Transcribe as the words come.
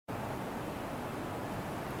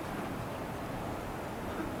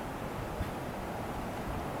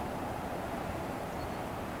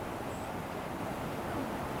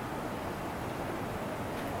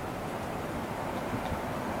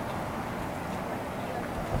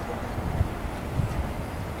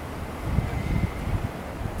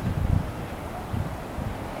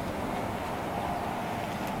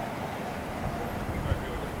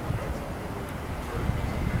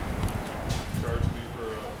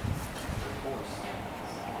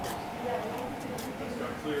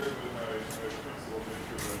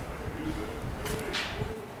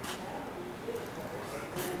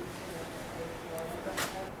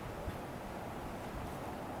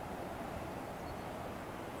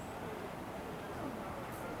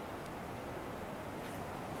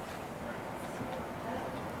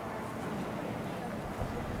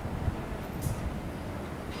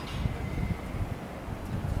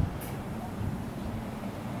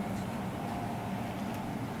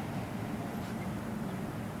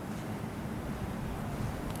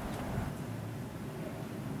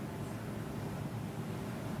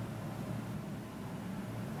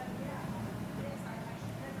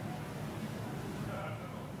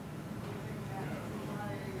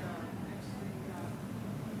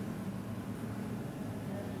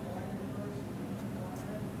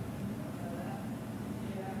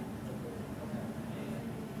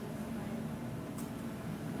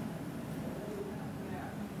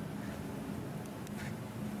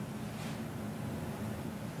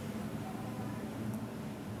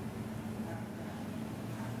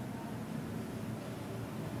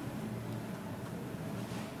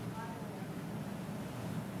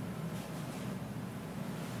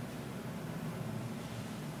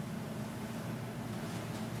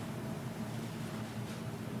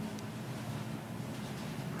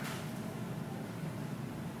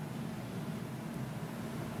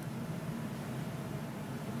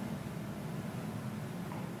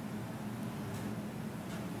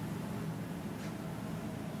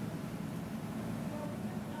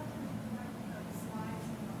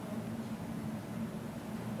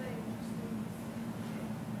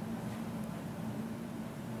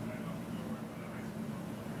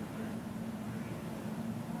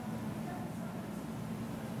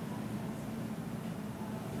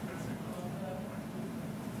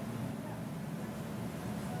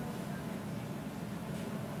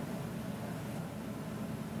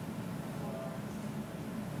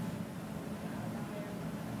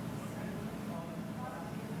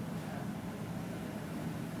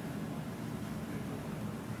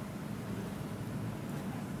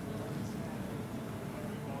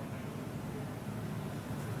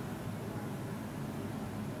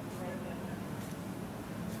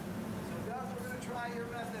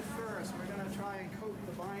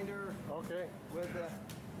Okay. With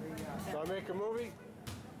So I make a movie?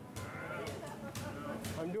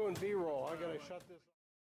 I'm doing B-roll. I gotta shut this.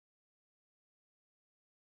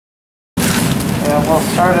 And we'll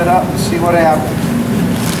start it up and see what happens.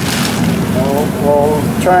 We'll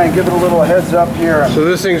try and give it a little heads up here. So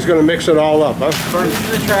this thing's gonna mix it all up, huh? First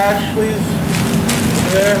to the trash, please.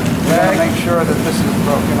 There. We're gonna make sure that this is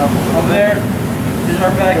broken up a little Over bit. there. There's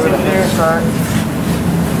our bags over there. Start.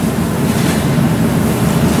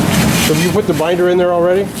 So you put the binder in there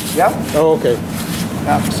already? Yep. Oh, okay.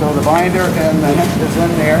 Yep. So the binder and the hemp is in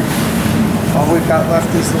there. All we've got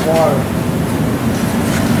left is the water.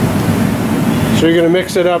 So you're gonna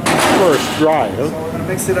mix it up first, dry, huh? So we're gonna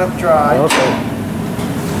mix it up dry. Okay.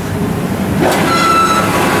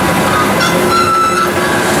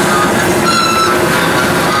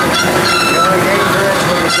 The only danger is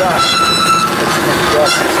with the dust.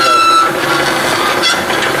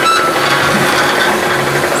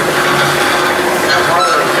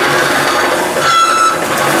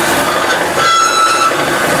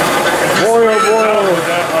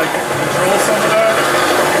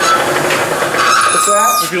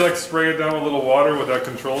 If you like spray it down with a little water, would that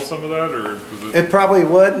control some of that, or does it? It probably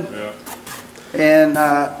would. Yeah. And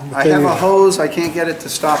I have a hose. I can't get it to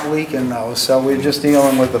stop leaking though, so we're just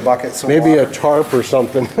dealing with the buckets of Maybe water. a tarp or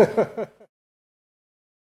something.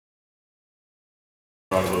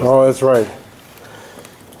 Oh, that's right.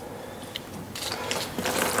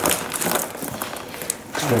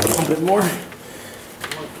 A little bit more.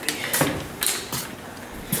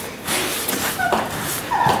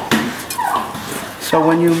 So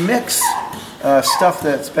when you mix stuff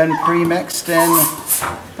that's been pre-mixed in,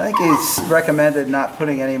 I think it's recommended not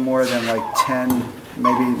putting any more than like 10,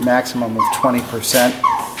 maybe maximum of 20%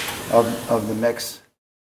 of the mix.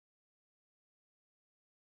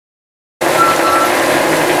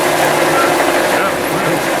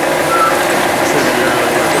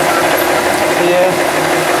 Yeah.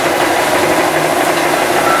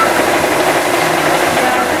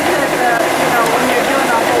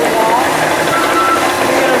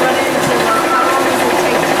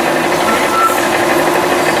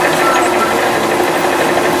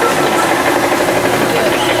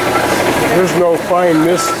 There's no fine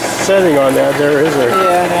mist setting on that there, is there?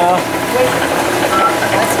 Yeah, no.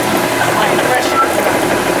 That's my impression.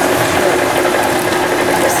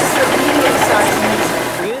 This is the medium size mixer.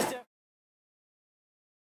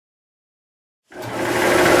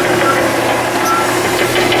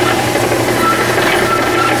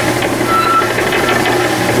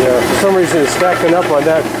 Yeah, for some reason it's stacking up on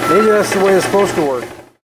that. Maybe that's the way it's supposed to work.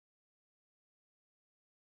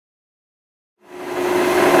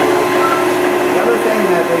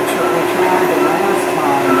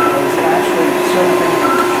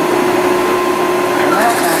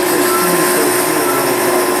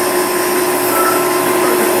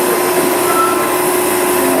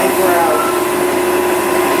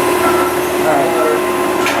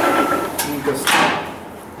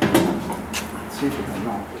 See if we can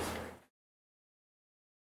knock this.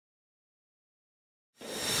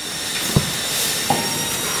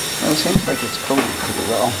 Well, it seems like it's coated pretty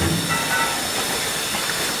well.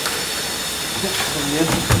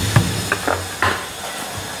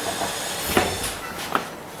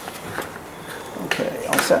 Okay,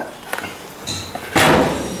 all set.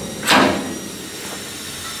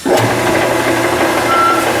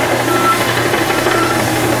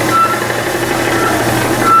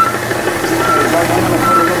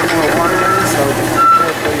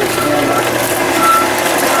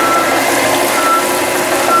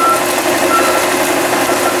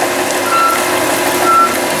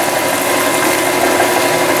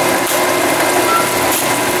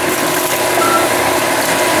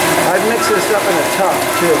 This up in a tub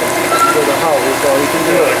too, with a hose, so you can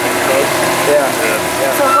do it. Yeah.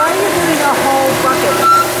 So why are you doing a whole bucket?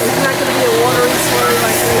 It's not going to be a watery slurry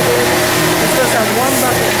like they did. It's just a one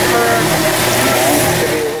bucket per.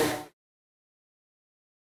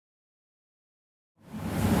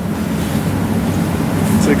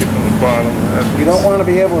 Take it from the bottom. You don't want to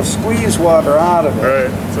be able to squeeze water out of it. Right,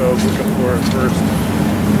 so I was looking for it first.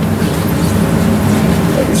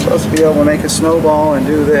 You're supposed to be able to make a snowball and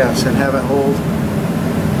do this and have it hold.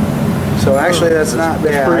 So actually that's not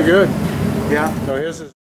bad. That's pretty good. Yeah. So here's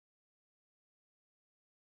his. So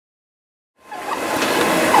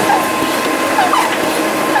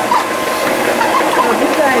if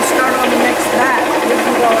you guys start on the next batch, you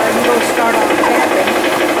can go and go start on camping.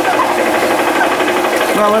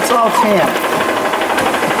 Well, let's all camp.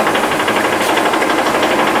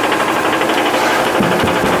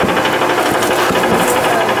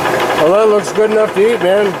 Well, that looks good enough to eat,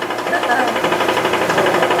 man.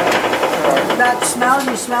 that smell,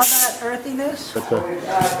 you smell that earthiness? That's a, We've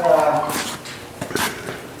got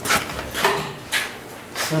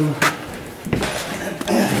some.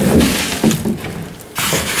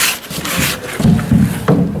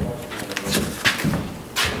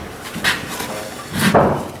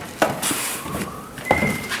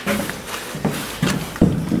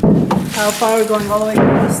 How far are we going all the way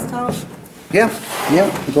across the top?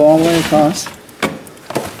 Yeah, we go all the way across.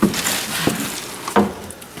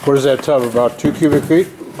 what is that tub, about 2 cubic feet?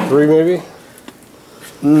 3 maybe?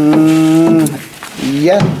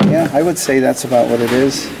 Yeah, I would say that's about what it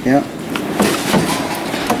is, yeah.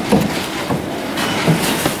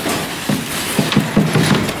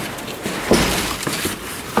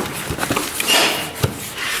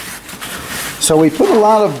 So we put a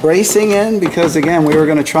lot of bracing in because, again, we were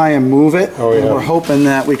going to try and move it. Oh, yeah. And we're hoping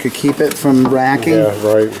that we could keep it from racking. Yeah,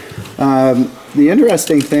 right. The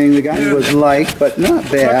interesting thing, the guy was like, but not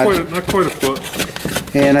bad. Not quite a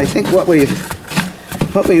foot. And I think what we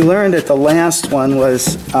learned at the last one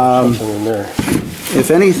was, Something in there. if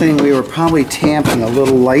anything, we were probably tamping a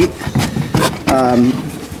little light.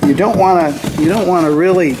 You don't want to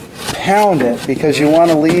really pound it because you want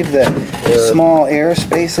to leave the small air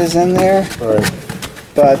spaces in there. Right.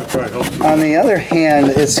 But on the other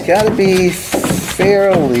hand, it's got to be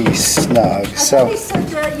fairly snug. I thought So he said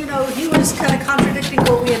that, he was kind of contradicting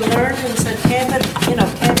what we had learned and said camp it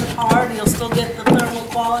hard and you'll still get the thermal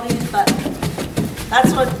qualities, but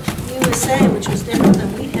that's what he was saying, which was different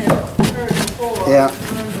than we had heard before. Yeah.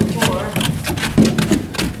 Learned before.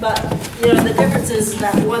 But, the difference is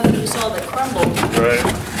that one that you saw that crumbled, Right.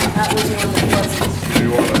 that was one that wasn't. You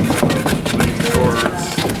want to lean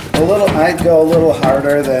towards. I'd go a little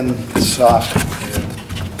harder than soft.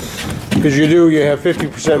 Because you have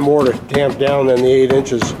 50% more to tamp down than the 8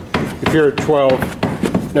 inches if you're at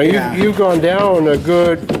 12. Now Yeah. you've gone down a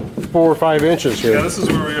good 4 or 5 inches here. Yeah, this is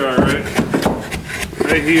where we are, right?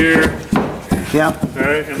 Right here. Yeah.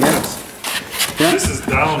 Right, and Yeah. this is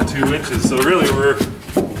down 2 inches, so really we're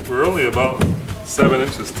only about 7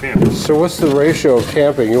 inches tamped. So what's the ratio of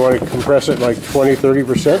tamping? You want to compress it like 20,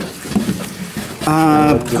 30%?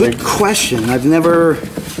 Good question. I've never.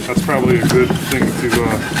 That's probably a good thing to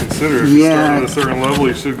consider. If you Yeah. start at a certain level,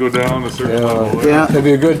 you should go down a certain level. Right? Yeah. That'd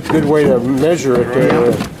be a good way to measure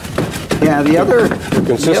it. Yeah. The other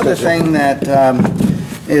consistency. thing that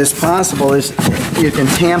is possible is you can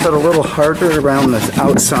tamp it a little harder around the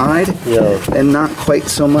outside. Yeah. And not quite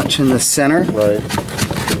so much in the center. Right.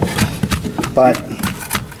 But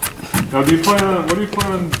Now, what do you plan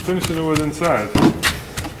on finishing it with inside?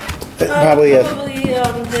 probably a.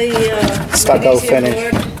 The Stucco magnesium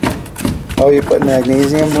finish. board. Oh, you put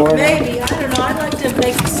magnesium board? Maybe, I don't know, I'd like to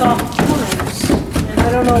make soft corners, and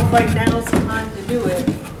I don't know if right now is the time to do it,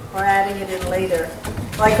 or adding it in later.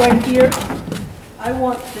 Like right here, I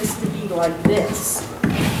want this to be like this,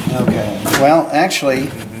 Okay. Well, actually,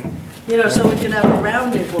 so we can have a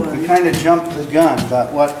rounded we one. kind of jumped the gun.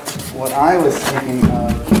 But what I was thinking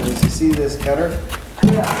of is, you see this cutter?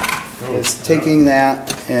 Yeah, Is taking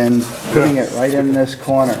that and putting it right in this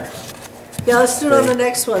corner. yeah, let's do it on the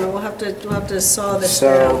next one, we'll have to saw this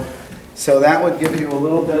So, down. so that would give you a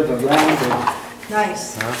little bit of a rounded.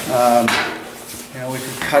 Nice. We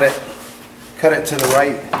could cut it to the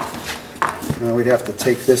right. We'd have to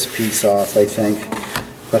take this piece off, I think,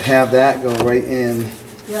 but have that go right in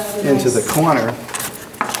Yeah, that'd be into nice. the corner.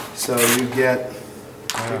 So you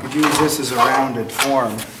could use this as a rounded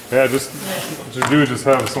form. Yeah, just what you do is just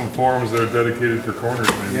have some forms that are dedicated for corners,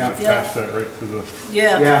 maybe Yeah. attach that right to the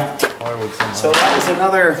Yeah. plywood somehow. So that was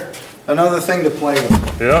another thing to play with.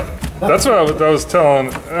 Yeah, that's what I was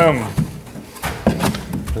telling.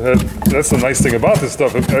 That's the nice thing about this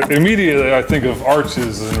stuff. Immediately, I think of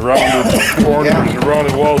arches and rounded corners and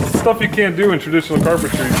rounded walls. Stuff you can't do in traditional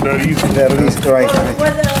carpentry that easy. At least right. Well,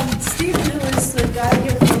 what Steve, who is the guy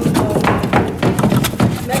here from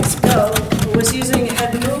Mexico,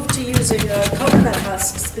 had moved to using coconut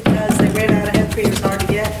husks because they ran out of hemp cream, it was hard to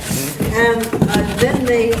get. And then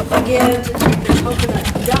they began to take the coconut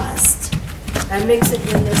dust and mix it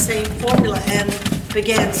in the same formula and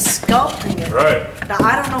began sculpting it. Right. Now,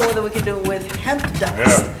 I don't know whether we can do it with hemp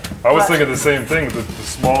dust. Yeah, I was but- thinking the same thing. The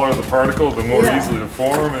smaller the particle, the more Yeah. easily to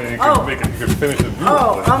form, and you Oh. can make it. You can finish it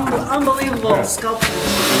Oh, beautifully. unbelievable Yeah. sculpting.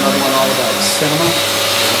 Another one all about cinema.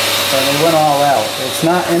 So they went all out. It's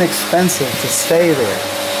not inexpensive to stay there,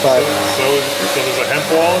 but So there's a hemp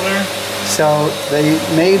wall there. so they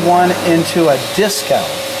made one into a disco,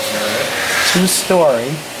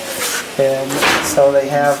 2-story, and so they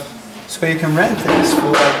have. So you can rent this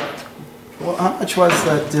for. Well, how much was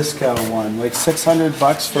the disco one? Like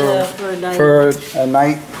 $600 Yeah, for a night. for a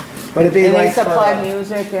night. But it'd be And they like for, supply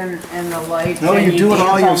music and the lights. no, and you do it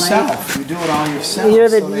all dance night. yourself. You do it all yourself. You're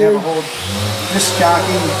the- So they have a whole disc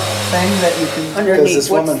jockey thing that you can, because Underneath, this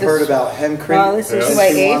what's woman this? heard about Hemp. Well, this is Two and by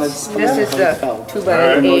she wanted eights. to This have a is the hotel. 2 by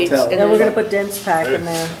Alright. 8s. Hotel. And Then we're then gonna put dense pack in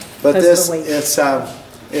there. But because this, of the weight.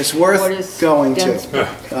 it's What worth is going dense to.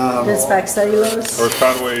 Dense pack cellulose. Or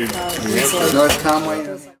Conway, It's like- North Conway.